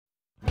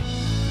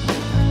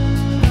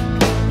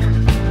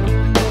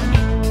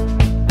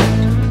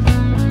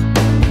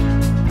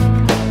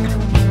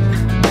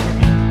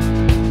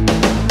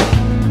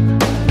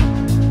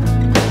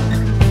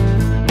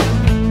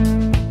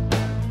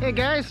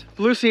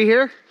Lucy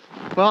here.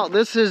 Well,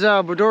 this is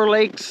Bador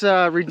Lake's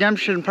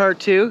redemption part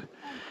 2.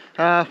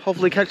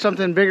 Hopefully catch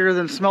something bigger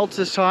than smelts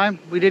this time.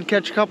 We did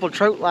catch a couple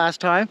trout last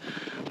time,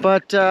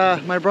 but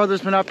my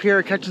brother's been up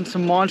here catching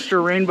some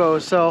monster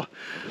rainbows. So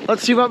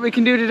let's see what we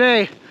can do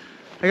today.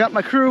 I got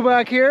my crew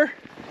back here.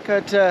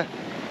 Got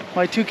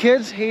my 2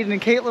 kids, Hayden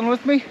and Caitlin,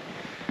 with me.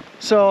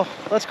 So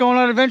let's go on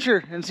an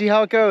adventure and see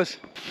how it goes.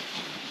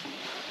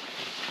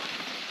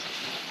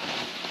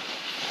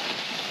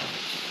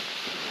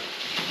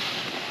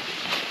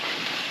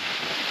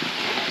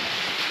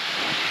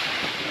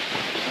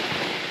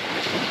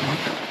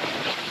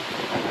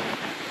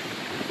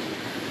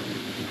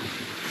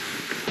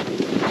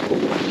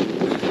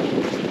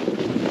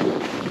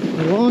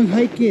 A long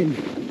hike in,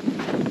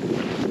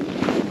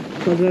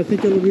 but I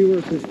think it'll be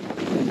worth it.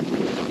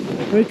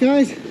 Right,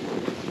 guys?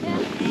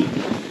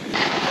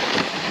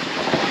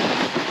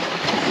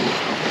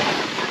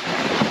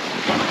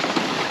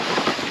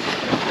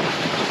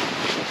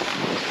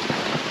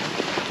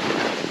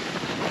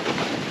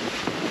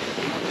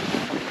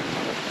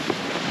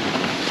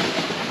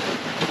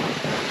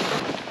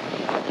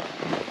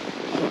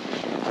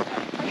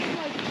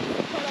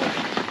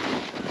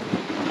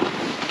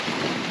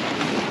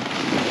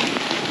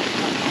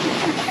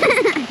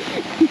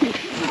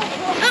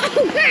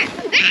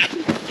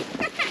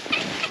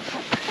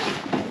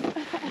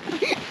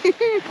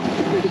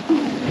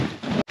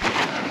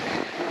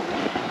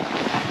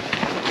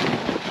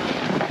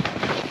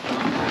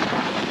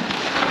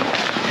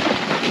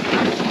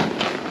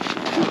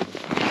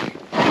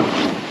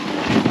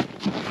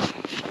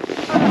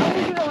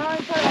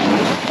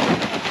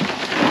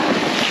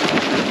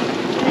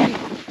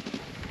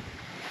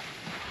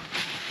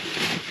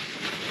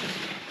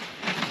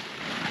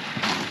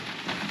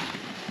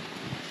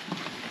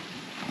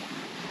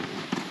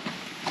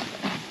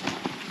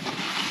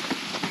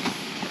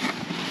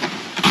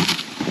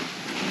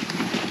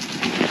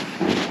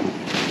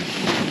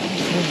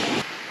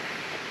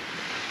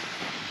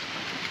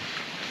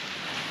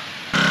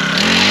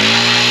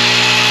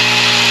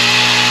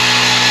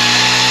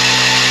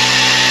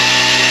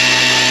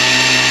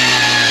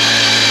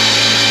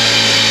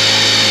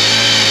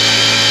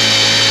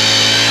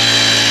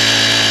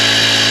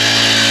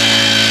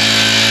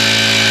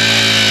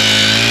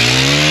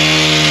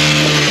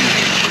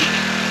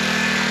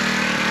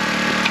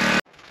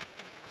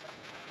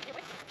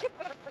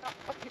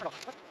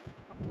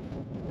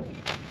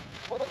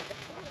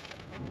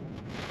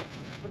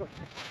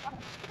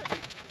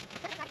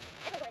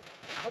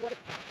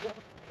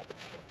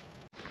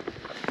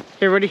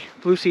 Hey everybody,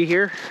 Lucy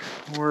here.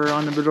 We're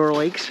on the Bador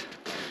Lakes.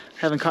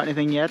 Haven't caught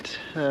anything yet.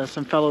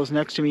 Some fellows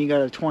next to me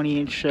got a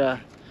 20-inch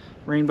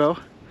rainbow,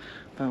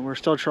 but we're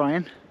still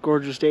trying.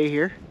 Gorgeous day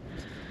here.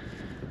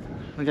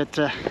 We got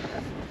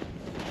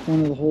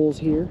one of the holes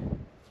here.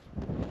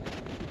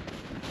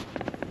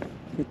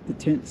 Got the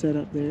tent set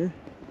up there.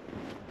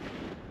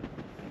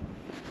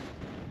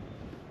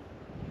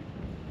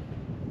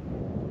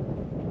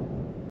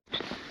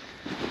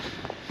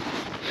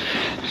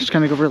 Just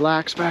gonna go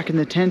relax back in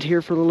the tent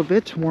here for a little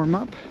bit, warm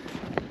up.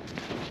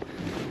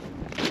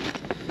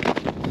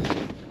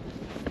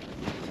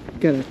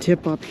 Got a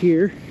tip up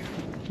here,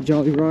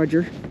 Jolly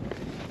Roger,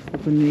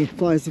 hoping he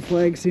flies the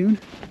flag soon.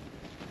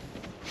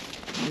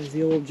 There's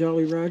the old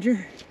Jolly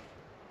Roger.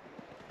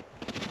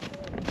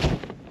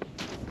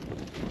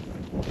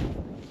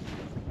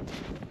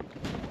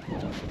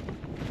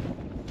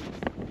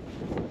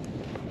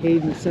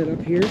 Hayden set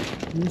up here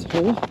in this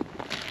hole.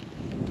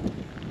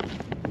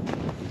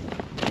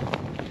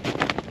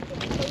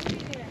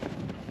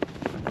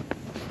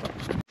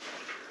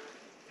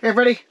 Hey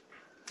everybody,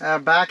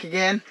 back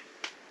again.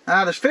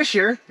 There's fish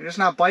here, they're just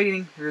not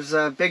biting. There's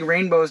big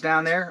rainbows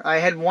down there. I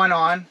had one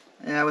on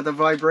with a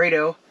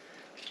vibrato,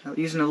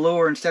 using a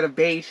lure instead of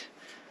bait.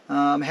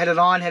 Headed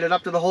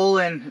up to the hole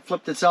and it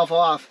flipped itself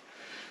off.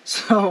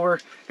 So we're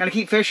gonna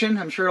keep fishing.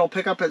 I'm sure it'll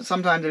pick up at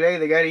sometime today.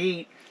 They gotta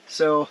eat.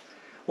 So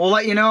we'll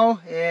let you know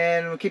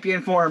and we'll keep you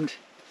informed.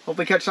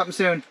 Hopefully catch something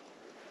soon.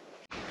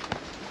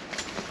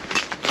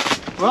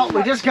 Well,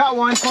 we just got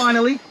one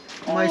finally.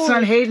 My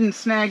son Hayden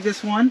snagged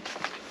this one.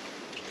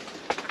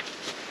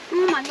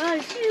 Oh my god,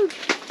 it's huge.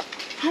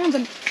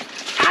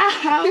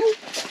 Ow!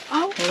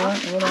 Ow!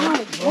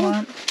 Hold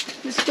on.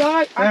 This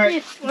guy,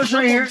 Alright, let's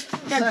right here.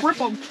 Can't grip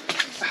him.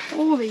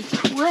 Holy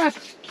crap.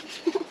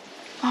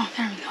 Oh,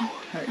 there we go.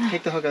 Alright,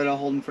 take the hook out, I'll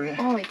hold him for you.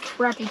 Holy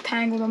crap, he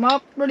tangled him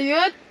up. Pretty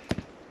good.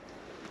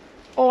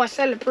 Oh, I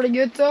said it pretty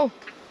good too.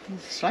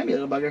 Slimy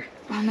little bugger.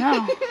 I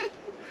know.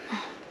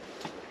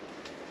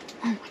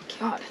 Oh my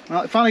god.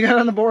 Well, I finally got it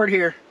on the board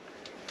here.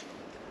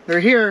 They're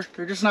here,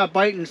 they're just not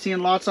biting, seeing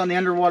lots on the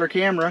underwater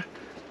camera,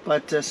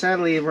 but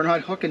sadly we're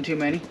not hooking too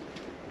many.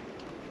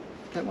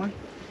 That one?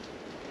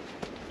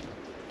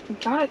 You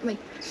got it like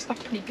stuck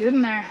pretty good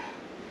in there.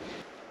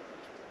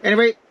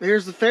 Anyway,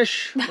 here's the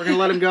fish. We're gonna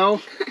let him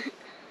go.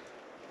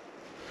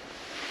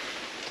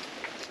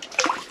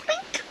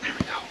 There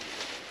we go.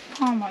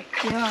 Oh my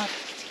god.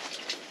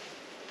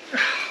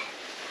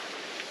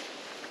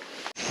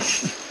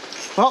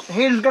 Well,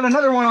 Hayden's got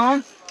another one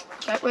on.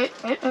 Wait.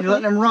 You're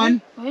letting him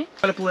run. Wait.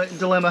 Got a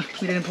dilemma.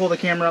 We didn't pull the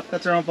camera up.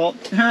 That's our own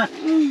fault.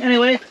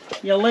 Anyway,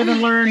 you live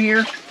and learn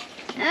here.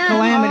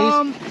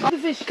 Calamities. The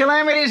fish.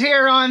 Calamities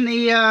here on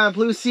the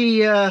Blue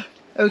Sea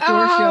Outdoor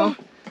Show.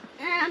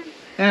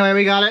 Anyway,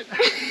 we got it.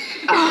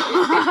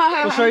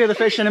 We'll show you the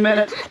fish in a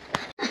minute.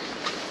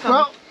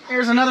 Well,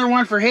 here's another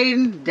one for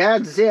Hayden.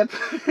 Dad's zip.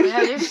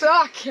 Yeah, you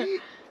suck.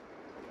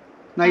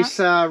 Nice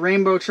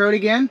rainbow trout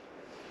again.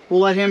 We'll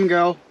let him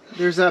go.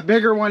 There's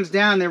bigger ones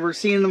down there. We're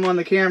seeing them on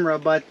the camera,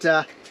 but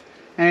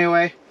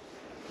anyway,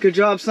 good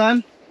job,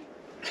 son.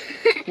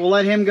 We'll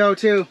let him go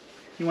too.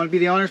 You want to be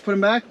the honors? Put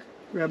him back.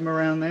 Grab him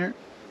around there.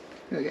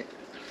 Okay.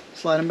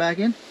 Slide him back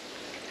in.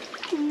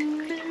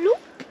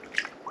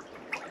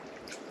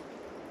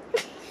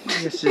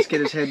 Let's just get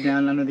his head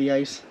down under the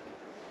ice.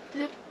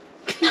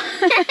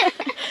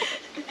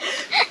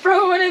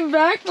 Throwing him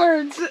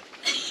backwards.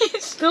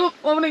 He's still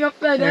floating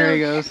upside down. There he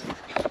goes.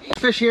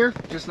 Fish here,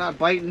 just not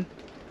biting.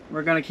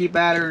 We're gonna keep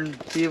at her and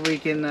see if we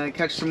can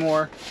catch some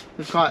more.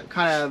 We've caught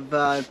kind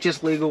of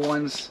just legal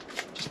ones,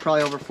 just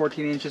probably over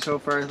 14 inches so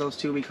far. Those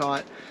two we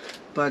caught,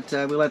 but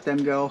we let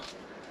them go.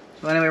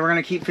 So anyway, we're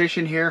gonna keep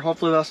fishing here.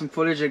 Hopefully we'll have some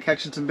footage of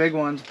catching some big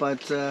ones,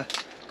 but I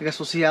guess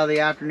we'll see how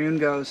the afternoon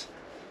goes.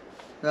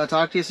 I'll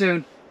talk to you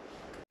soon.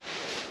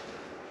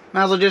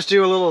 Might as well just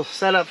do a little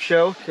setup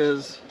show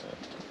because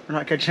we're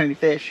not catching any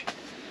fish.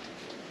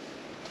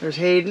 There's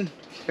Hayden.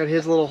 He's got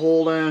his little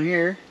hole down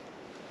here.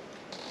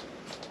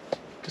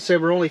 Like I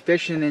said, we're only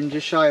fishing in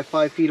just shy of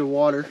 5 feet of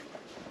water.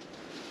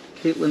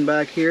 Caitlin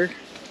back here.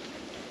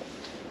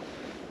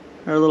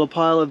 Our little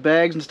pile of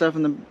bags and stuff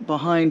in the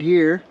behind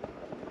here.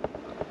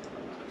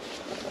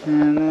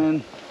 And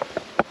then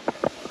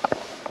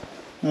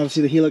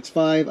obviously the Helix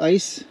 5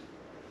 ice.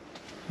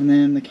 And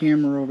then the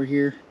camera over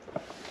here. You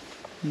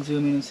can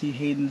zoom in and see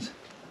Hayden's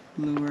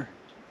lure.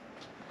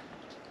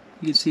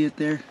 You can see it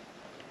there.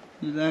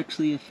 There's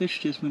actually a fish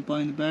just went by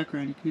in the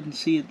background. You couldn't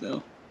see it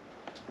though.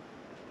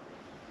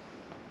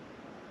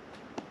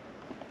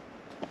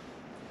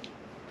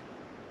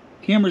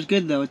 Camera's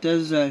good though. It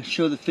does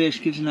show the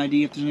fish, gives you an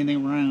idea if there's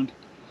anything around.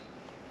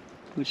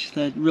 Which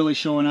that's really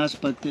showing us,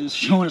 but it's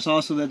showing us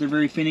also that they're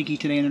very finicky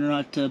today and they're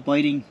not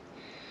biting.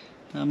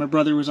 My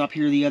brother was up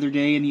here the other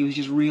day and he was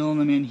just reeling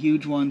them in,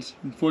 huge ones.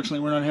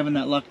 Unfortunately, we're not having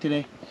that luck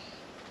today.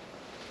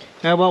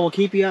 Well, we'll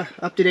keep you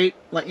up to date,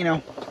 let you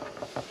know.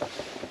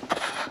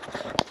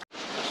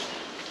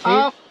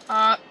 Oh,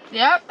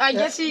 yep, I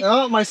guess he...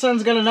 Oh, my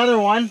son's got another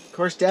one. Of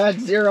course,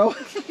 Dad's 0.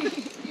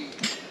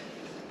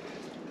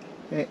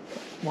 Okay,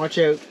 watch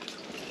out.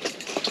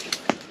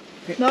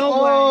 Okay. No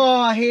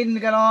Oh, Hayden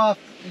got off.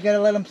 You gotta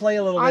let him play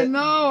a little bit. I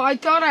know, I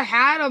thought I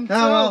had him too.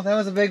 Oh, well, that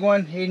was a big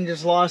one. Hayden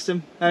just lost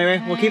him.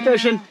 Anyway, we'll keep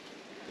fishing.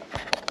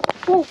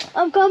 Oh,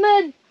 I'm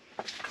coming.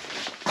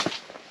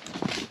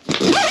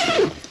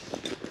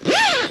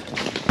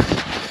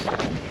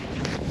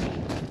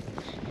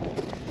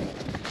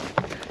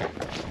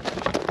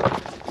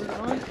 He's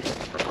on.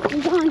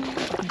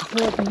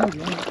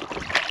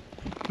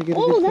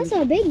 Oh, that's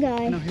a big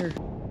guy. No, here.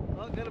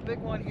 Well, got a big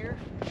one here.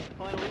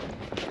 Finally,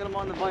 got him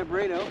on the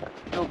vibrato.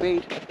 No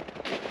bait.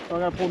 So I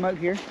gotta pull him out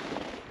here.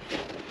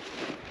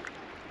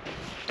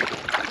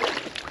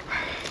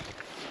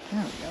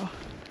 There we go.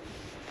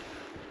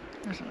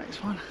 There's a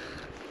nice one.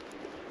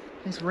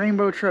 Nice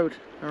rainbow trout.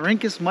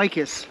 Orhynchus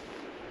micus.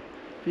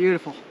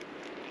 Beautiful.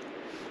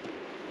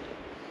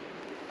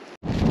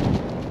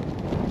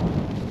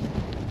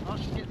 Well,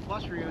 she's getting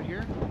blustery out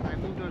here. I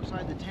moved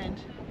outside the tent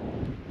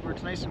where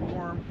it's nice and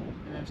warm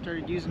and then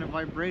started using a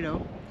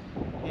vibrato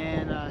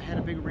and had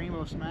a big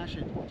rainbow smash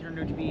it. It turned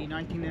out to be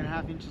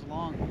 19.5 inches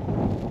long.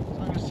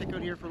 So I'm going to stick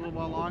out here for a little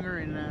while longer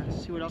and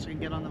see what else I can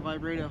get on the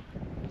vibrato.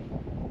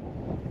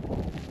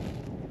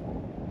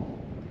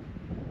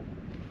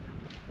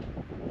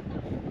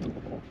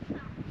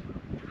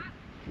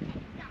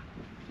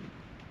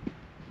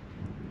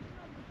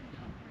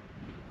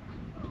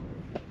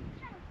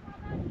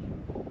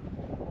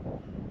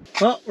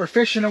 Well, we're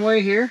fishing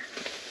away here.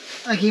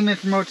 I came in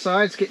from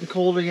outside, it's getting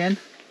cold again.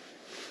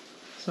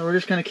 So we're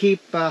just going to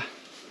keep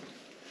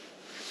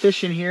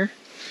fishing here.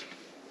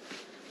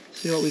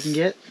 See what we can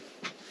get.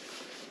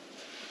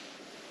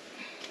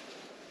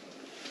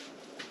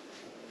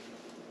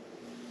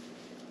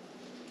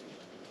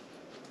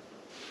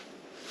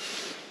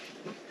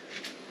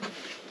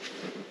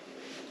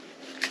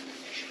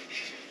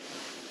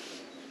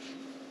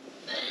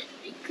 There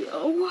you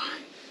go.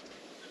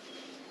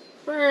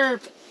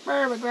 Perfect.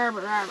 Perfect.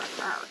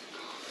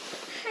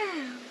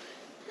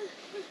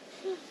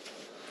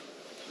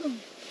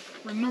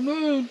 Bring the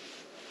moon.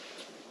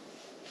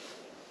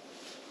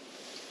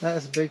 That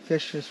is a big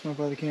fish just went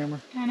by the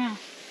camera. I know.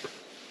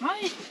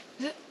 Why?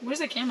 Where's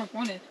the camera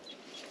pointed?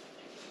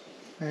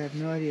 I have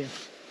no idea.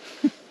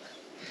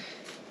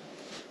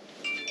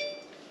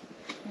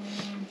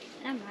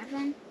 Am I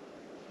fun?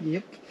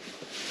 Yep.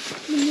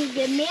 Can you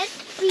give me it,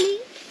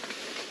 please?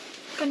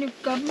 Can you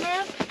come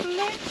here,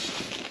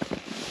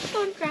 please?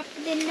 Don't drop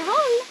it in the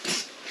hole.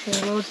 Say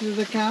hello to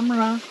the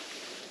camera.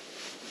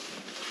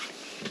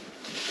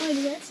 Oh,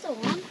 is that still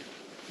on?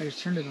 I just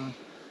turned it on.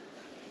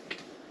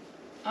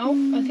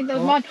 Oh, I think that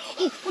was mine.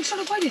 Oh, what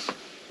sort of bite is?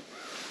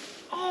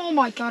 Oh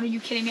my god, are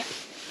you kidding me?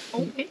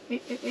 Oh, wait.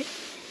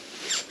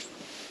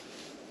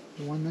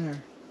 The one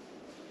there.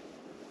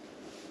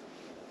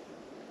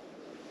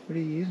 What are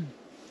you using?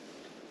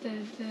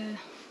 I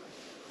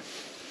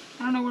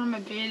don't know where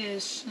my bait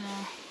is.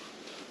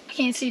 I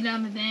can't see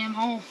down the damn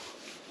hole.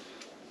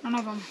 None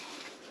of them.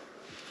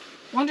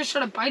 One just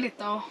tried to bite it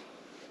though.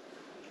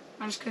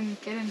 I just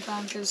couldn't get in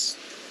time because.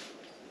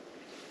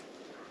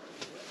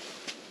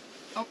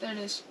 Oh, there it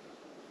is.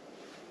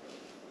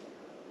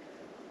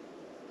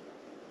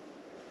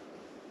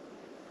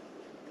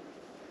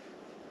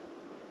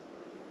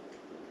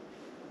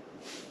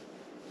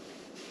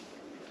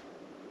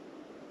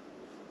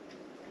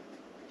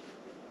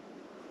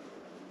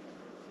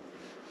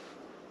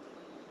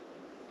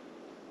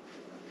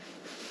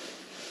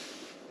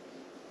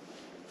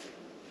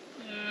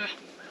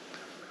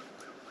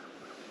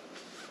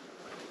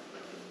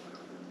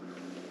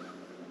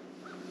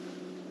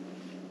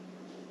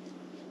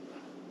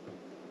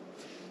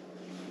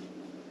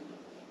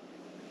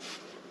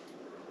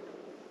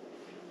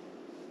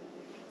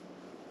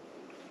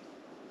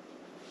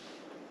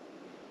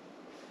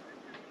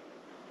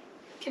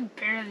 I can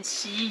barely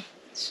see.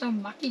 It's so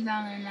mucky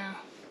down there now.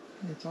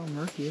 It's all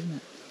murky, isn't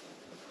it?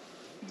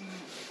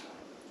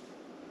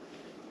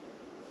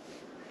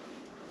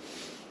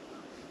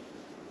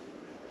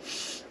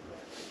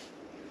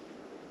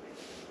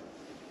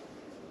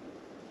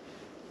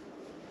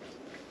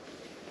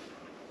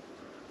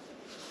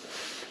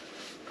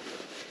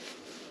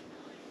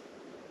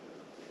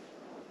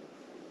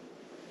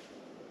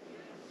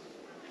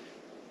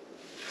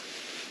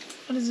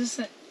 What is this?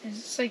 Is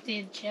this like the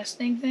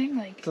adjusting thing?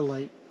 Like. The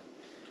light.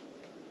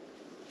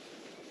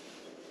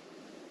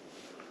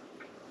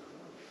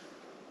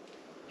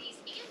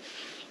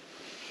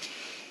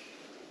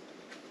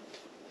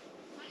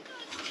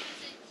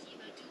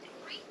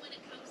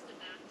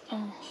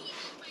 Oh.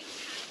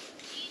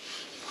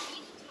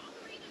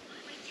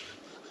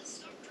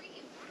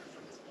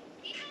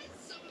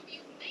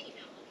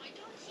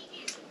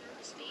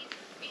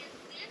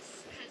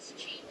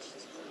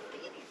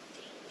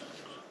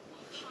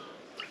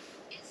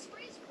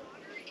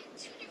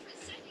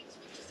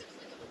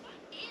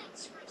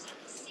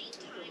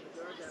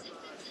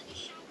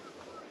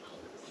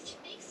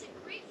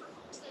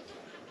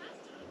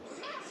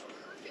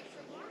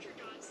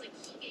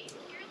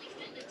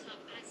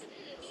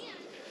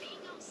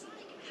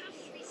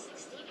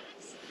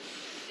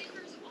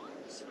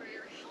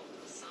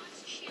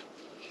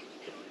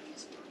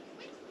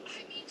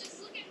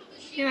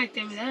 He like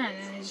over there and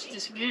then he just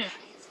disappeared.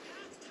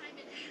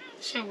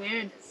 So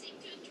weird.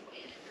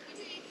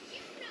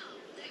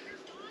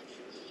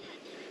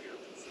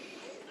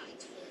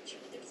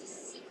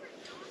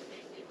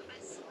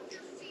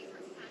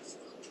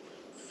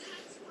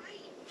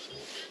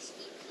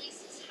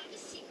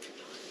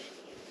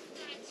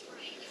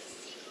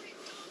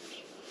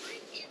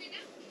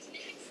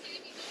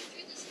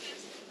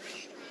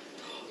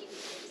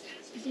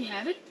 Does he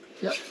have it?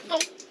 Yep. Oh.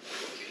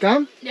 Got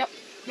him? Yep.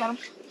 Got him.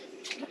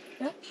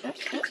 Yep.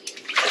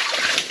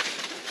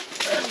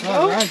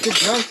 All right, good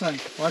job, son.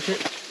 Watch it.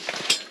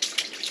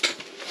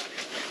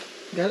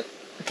 Got it?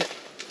 Okay.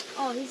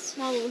 Oh, he's a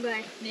small little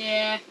guy.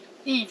 Yeah,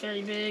 he ain't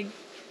very big.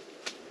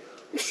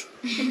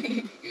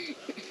 He's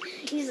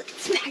like,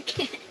 smack.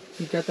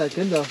 You got that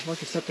good though.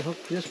 Look, you set the hook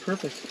just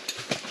perfect.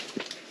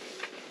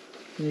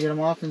 Can you get him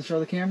off and show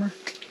the camera?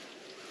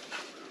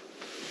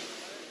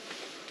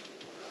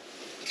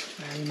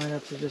 You might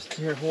have to just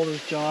here hold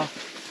his jaw.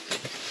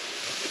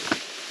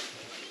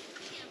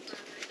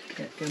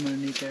 Yeah, get him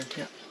underneath there.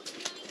 Yeah,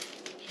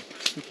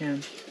 you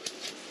can.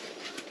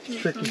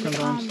 It's tricky sometimes.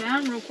 Calm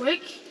down real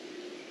quick.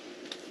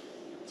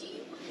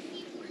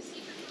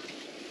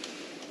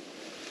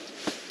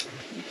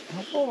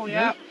 Oh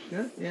yeah.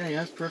 Good. Yeah, he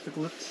has perfect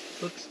lips,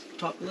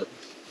 top lips.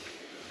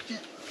 Yeah.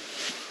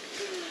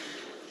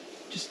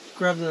 Just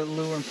grab the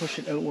lure and push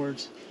it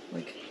outwards,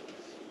 like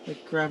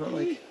grab it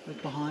like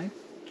behind.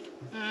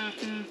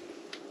 Mm-hmm.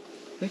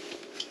 Okay.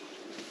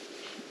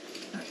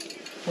 Right.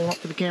 Hold up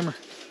for the camera.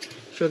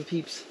 Show the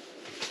peeps.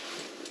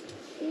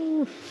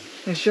 Ooh,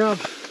 nice job.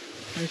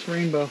 Nice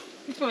rainbow.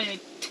 It's probably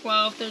like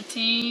 12,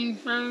 13,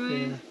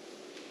 probably. Yeah.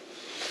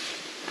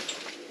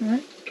 All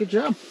right. Good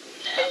job.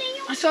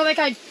 I saw that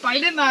guy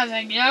bite it and I was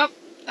like, yep,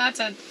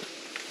 that's a...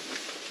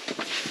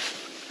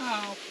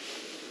 Oh.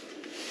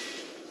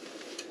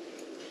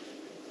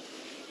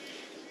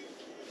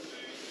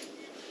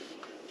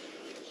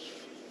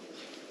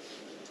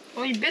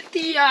 Well, he bit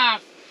the,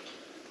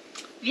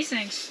 these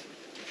things.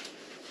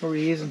 What were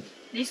you using?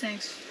 These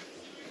things.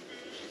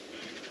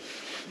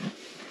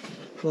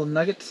 Little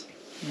nuggets?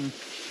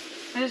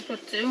 I just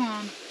put 2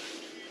 on.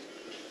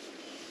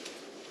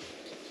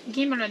 He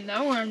came out of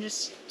nowhere and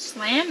just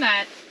slammed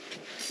that.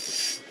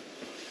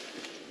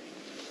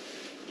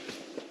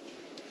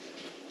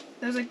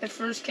 That was like the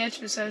first catch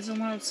besides the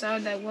one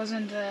outside that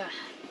wasn't,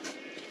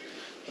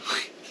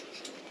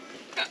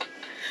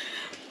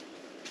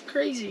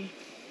 crazy.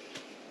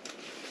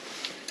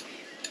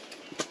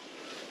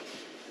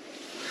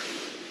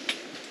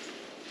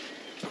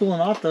 cooling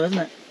off though, isn't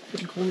it?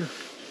 Getting colder.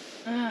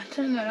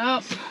 Turn that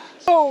up.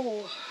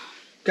 Oh.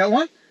 Got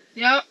one?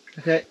 Yep.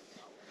 Okay.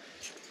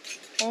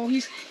 Oh,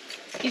 he's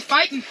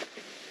fighting.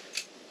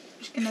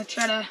 Just gonna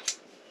try to.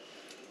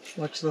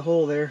 Watch the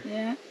hole there.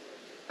 Yeah.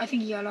 I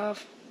think he got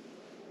off.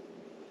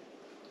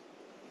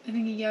 I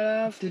think he got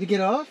off. Did he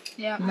get off?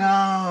 Yeah.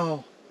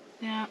 No.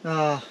 Yeah.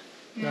 Oh,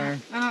 Yeah.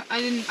 darn.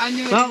 I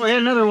knew it. Well, we had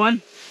another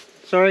one.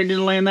 Sorry I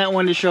didn't land that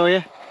one to show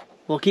you.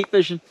 We'll keep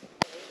fishing.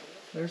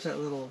 There's that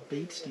little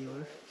bait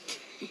stealer.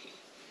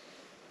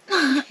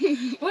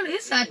 What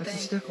is that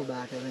That's thing? a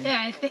stickleback, I think.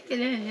 Yeah, I think it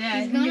is. Yeah,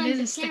 He's I going think it on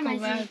is a the camera, I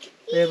stickleback. think.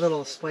 They have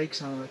little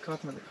spikes on them. I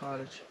caught them at the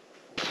cottage.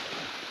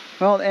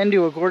 Well, end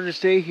to a gorgeous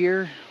day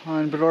here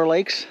on Bador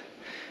Lakes.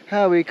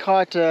 We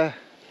caught,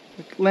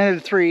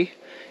 landed 3,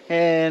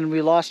 and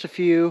we lost a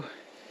few.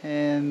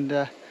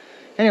 And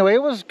anyway,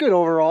 it was good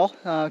overall.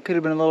 Could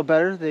have been a little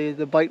better.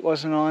 The bite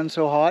wasn't on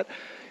so hot.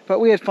 But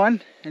we had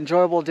fun.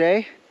 Enjoyable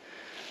day.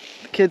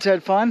 The kids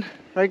had fun.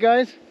 Right,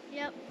 guys?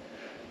 Yep.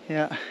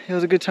 Yeah, it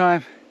was a good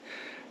time.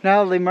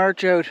 Now they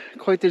march out,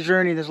 quite the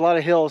journey. There's a lot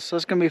of hills, so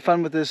it's going to be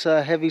fun with this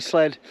heavy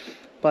sled.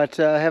 But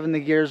having the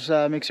gears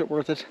makes it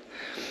worth it.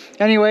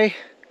 Anyway,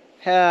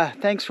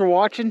 thanks for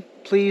watching.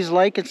 Please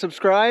like and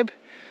subscribe.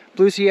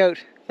 Bluesy out.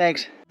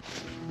 Thanks.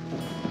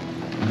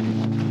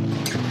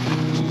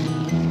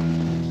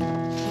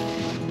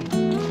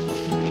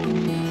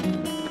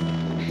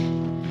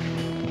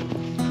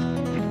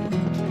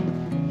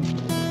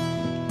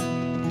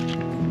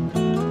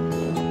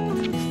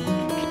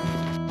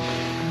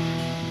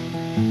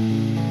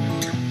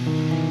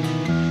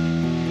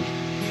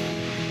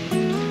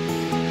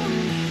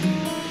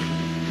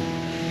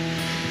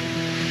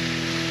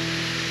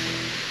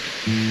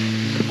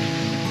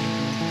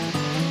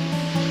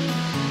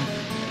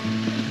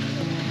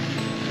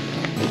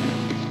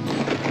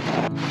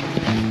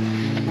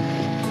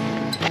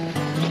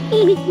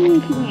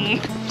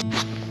 Hehehe